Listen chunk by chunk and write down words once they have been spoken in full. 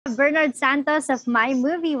Bernard Santos of My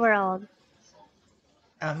Movie World.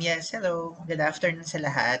 Yes, hello. Good afternoon sa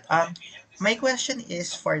lahat. My question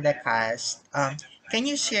is for the cast. Can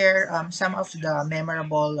you share some of the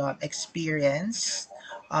memorable experience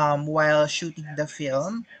while shooting the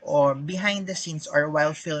film or behind the scenes or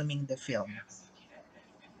while filming the film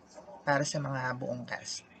para sa mga buong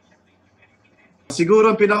cast?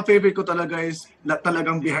 Siguro ang pinaka-favorite ko talaga is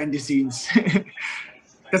talagang behind the scenes.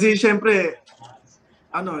 Kasi syempre,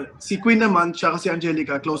 si Quinn naman, siya kasi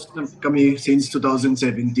Angelica, close kami since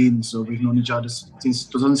 2017. So we've known each other since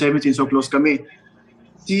 2017, so close kami.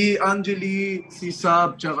 Si Angeli, si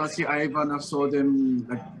Sab, tsaka si Ivan, I saw them,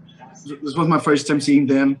 like, this was my first time seeing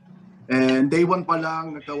them. And day one pa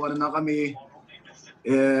lang, nagtawanan na kami.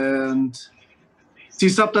 And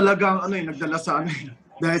si Sab talagang, nagdala sa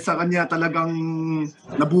dahil sa kanya talagang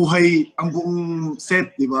nabuhay ang buong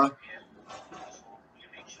set, di ba?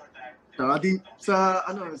 Sa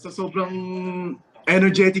sobrang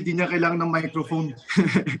energetic din niya kailangan ng microphone.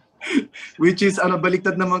 Which is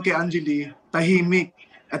baliktad naman kay Angeli, tahimik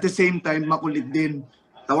at the same time makulit din.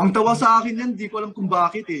 Tawang-tawa sa akin yan, di ko alam kung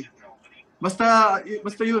bakit eh. Basta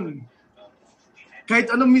yun.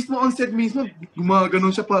 Kahit mismo on set mismo,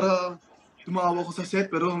 gumaganon siya para tumawa ko sa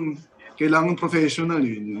set, pero kailangan professional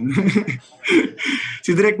eh.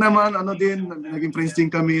 Si Direk naman, naging friends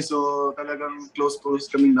din kami, so talagang close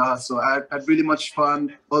kaming lahat. So I had really much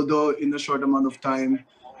fun, although in a short amount of time,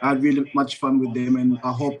 I had really much fun with them and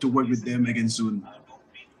I hope to work with them again soon.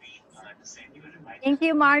 Thank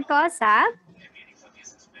you, Marcos.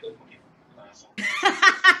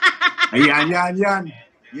 Ayan.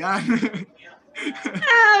 Yan.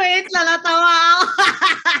 Wait, nalatawa ako.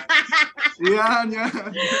 Yan.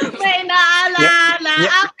 May naalala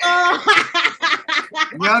ako.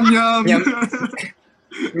 Nyam.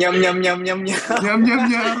 Nyam.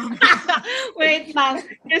 Wait lang.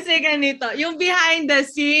 Kasi ganito, yung behind the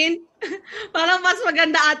scene, parang mas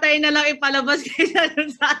maganda atay na lang ipalabas kaysa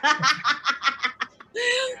sa...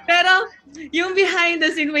 Pero, yung behind the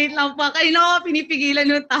scene, wait lang pa. Kanina ako pinipigilan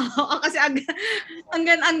yung tao. Kasi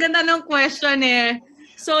ang ganda ng question eh.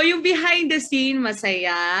 So, yung behind the scene,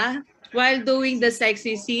 masaya. While doing the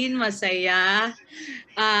sexy scene, masaya.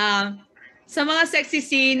 Sa mga sexy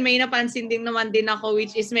scene, may napansin din naman din ako,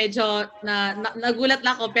 which is medyo nagulat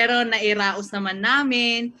lang ako, pero nairaos naman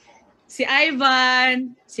namin. Si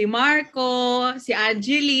Ivan, si Marco, si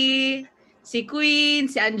Angeli, si Quinn,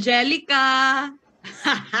 si Angelica.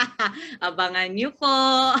 Abangan niyo po.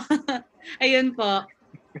 Ayun po.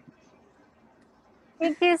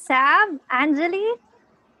 Thank you, Sab. Angeli?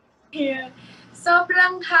 Yeah.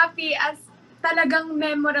 Sobrang happy as talagang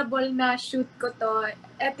memorable na shoot ko to.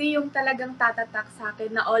 Ito yung talagang tatatak sa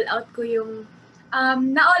akin na all out ko yung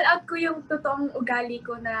totoong ugali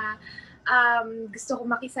ko na gusto ko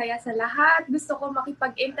makisaya sa lahat, gusto ko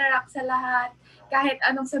makipag-interact sa lahat, kahit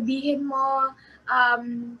anong sabihin mo,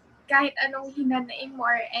 kahit anong hinanain mo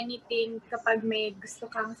or anything, kapag may gusto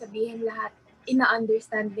kang sabihin lahat,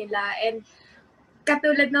 ina-understand nila. And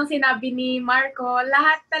katulad ng sinabi ni Marco,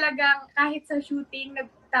 lahat talagang kahit sa shooting,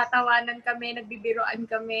 nagtatawanan kami, nagbibiroan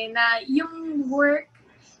kami na yung work,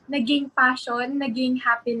 naging passion, naging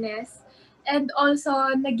happiness, and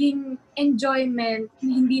also naging enjoyment.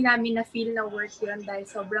 Hindi namin na-feel na work yun dahil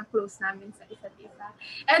sobrang close namin sa isa't isa.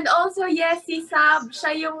 And also, yes, si Sab,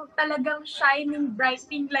 siya yung talagang shining,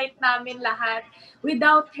 brightening light namin lahat.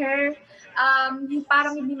 Without her,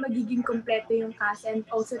 parang hindi magiging kompleto yung cast. And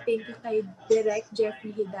also, thank you kay Direk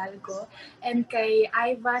Jeffrey Hidalgo, and kay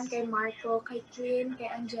Ivan, kay Marco, kay Quinn, kay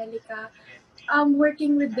Angelica.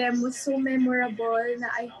 Working with them was so memorable na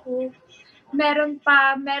I hope meron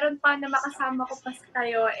pa na makasama ko pa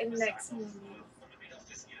kayo in next movie.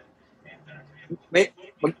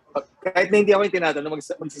 Kahit na hindi ako yung tinatanong,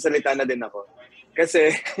 magsasalita na din ako.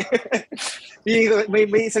 Kasi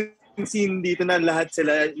may isang scene dito na lahat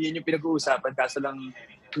sila, yun yung pinag-uusapan, kaso lang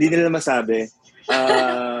hindi nila masabi.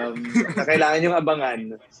 Na kailangan yung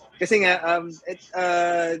abangan. Kasi nga,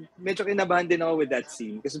 medyo kinabahan din ako with that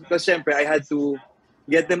scene. Because syempre, I had to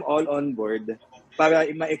get them all on board para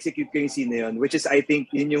ma-execute ko yung scene na yun, which is, I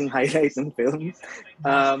think, yun yung highlight ng film.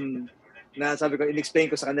 Na sabi ko,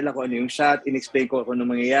 in-explain ko sa kanila kung ano yung shot, in-explain ko kung ano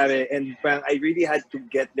mangyayari, and parang I really had to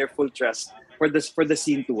get their full trust for the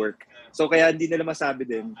scene to work. So kaya hindi nila masabi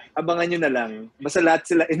din, abangan nyo na lang, basta lahat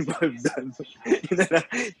sila involved doon.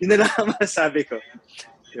 yun na lang ang masabi ko.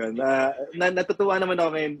 Yun, natutuwa naman ako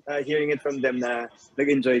ngayon hearing it from them na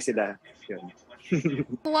nag-enjoy sila. Yun.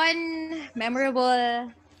 One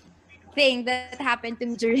memorable thing that happened to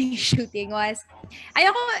me during shooting was,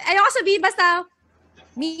 ayoko sabihin basta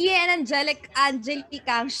me and Angeli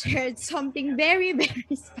Khang shared something very,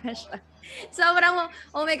 very special. Sobrang,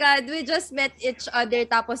 oh my God, we just met each other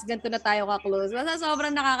tapos ganito na tayo ka-close. Basta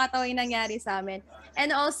sobrang nakakatawa yung nangyari sa amin.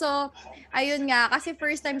 And also, ayun nga, kasi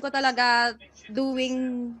first time ko talaga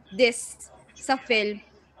doing this sa film,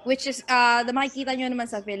 which is, makikita nyo naman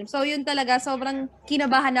sa film. So yun talaga, sobrang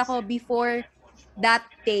kinabahan ako before that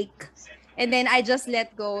take. And then I just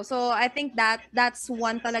let go. So I think that's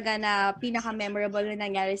one talaga na pinaka-memorable na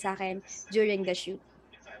nangyari sa akin during the shoot.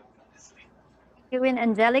 You and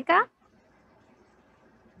Angelica?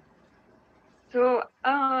 So,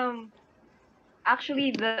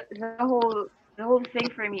 actually, the whole thing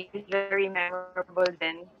for me is very memorable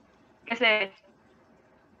then. Kasi,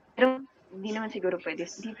 hindi naman siguro hindi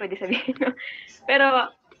pwede sabihin.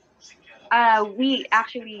 Pero, we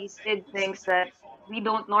actually did things that we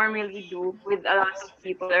don't normally do with a lot of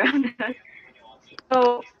people around us.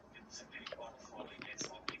 So,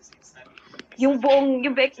 yung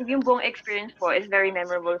buong experience po is very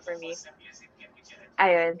memorable for me.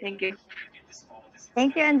 Ayun, thank you.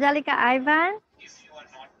 Thank you, Angelica. Ivan?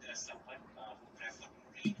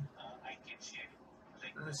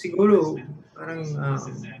 Siguro, parang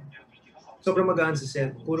sobrang magaan sa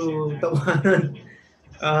set. Puro tawanan.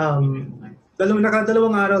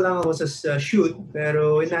 Nakadalawang araw lang ako sa shoot,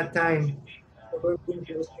 pero in that time, sobrang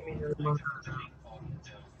close kami ng mga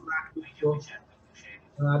ko.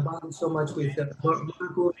 Bond so much with mga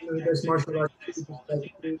ko does martial arts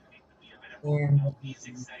like me. And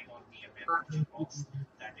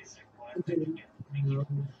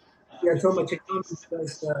we had so much in common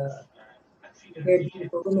because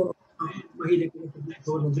mahilig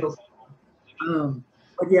ko ng joke.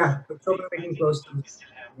 But yeah, sobrang naging close to me.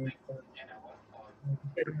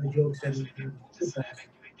 The jokes and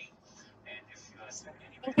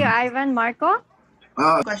Thank you, Ivan. Marco?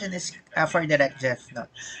 Question is for Direk Jeff. No?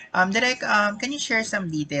 Direk, can you share some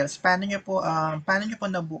details? Paano nyo po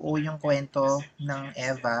nabuo yung kwento ng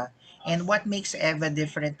Eva? And what makes Eva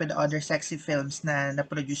different with other sexy films na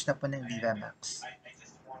na-produce na po ng Vivamax?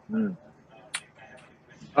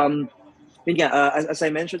 As I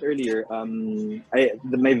mentioned earlier,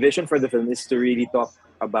 my vision for the film is to really talk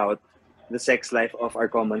about the sex life of our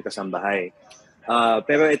common kasambahay.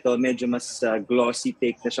 Pero ito, medyo mas glossy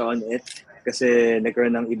take na siya on it kasi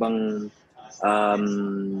nagkaroon ng ibang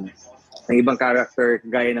character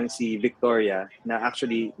gaya ng si Victoria na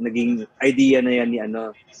actually naging idea na yan ni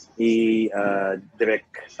Direk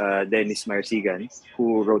Dennis Marsigan,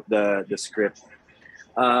 who wrote the script.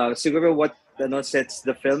 Siguro what sets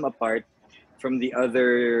the film apart from the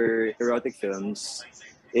other erotic films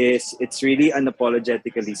is it's really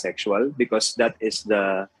unapologetically sexual because that is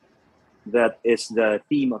the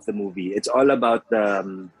theme of the movie. It's all about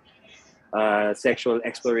the sexual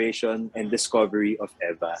exploration and discovery of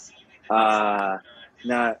Eva.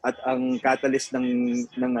 At ang catalyst ng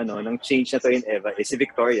change na to in Eva is si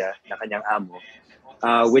Victoria na kanyang amo,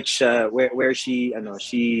 where she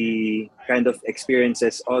kind of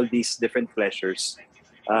experiences all these different pleasures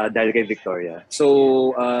dahil kay Victoria.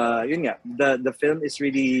 So yun nga, the film is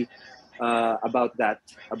really about that,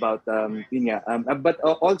 but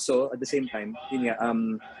also at the same time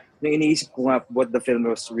nung iniisip ko nga what the film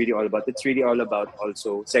was really all about, it's really all about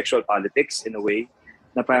also sexual politics in a way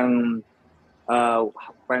na parang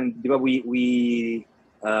di ba we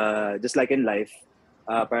just like in life,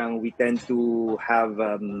 parang we tend to have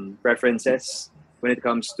preferences when it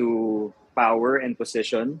comes to power and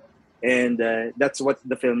position, and that's what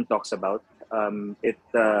the film talks about. It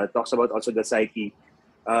talks about also the psyche,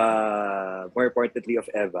 more importantly of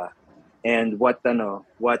Eva, and what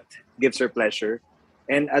gives her pleasure.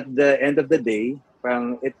 And at the end of the day,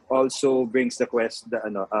 parang it also brings the question,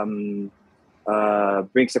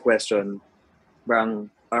 parang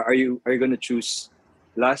are you going to choose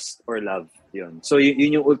lust or love? Yun. So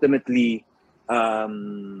yun yung ultimately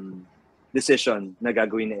decision na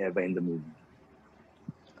gagawin ni Eva in the movie.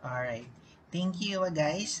 All right. Thank you,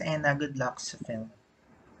 guys, and good luck sa film.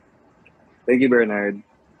 Thank you, Bernard.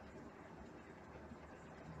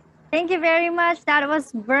 Thank you very much. That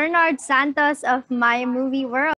was Bernard Santos of My Movie World.